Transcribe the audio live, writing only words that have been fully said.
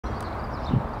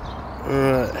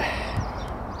Right,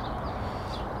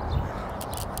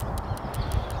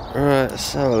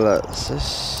 let's have a look.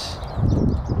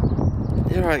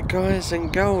 Alright guys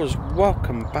and girls,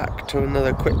 welcome back to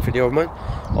another quick video of mine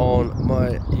on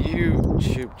my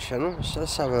YouTube channel. So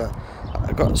let's have a look.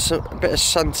 I got a bit of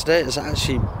sun today. It's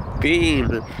actually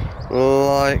been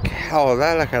like hell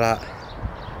there, look at that.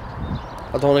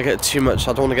 I don't want to get too much,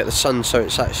 I don't want to get the sun so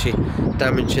it's actually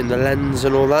damaging the lens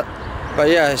and all that. But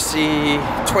yeah, it's the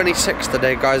 26th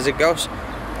today guys and girls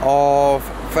of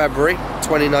February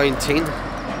 2019.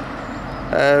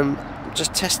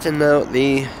 Just testing out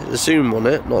the zoom on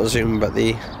it, not zoom but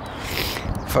the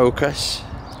focus.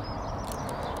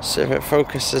 See if it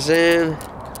focuses in.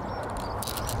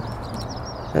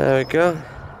 There we go.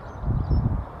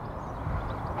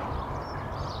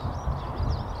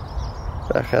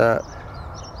 Look at that.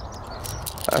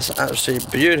 That's absolutely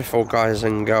beautiful guys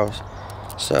and girls.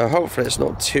 So hopefully it's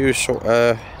not too sort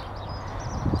of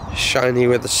shiny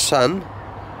with the sun.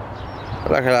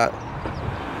 Look at that.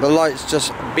 The light's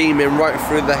just beaming right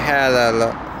through the hair there,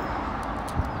 look.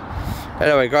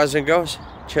 Anyway guys and girls,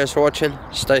 cheers for watching,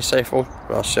 stay safe all,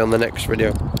 and I'll see you on the next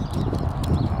video.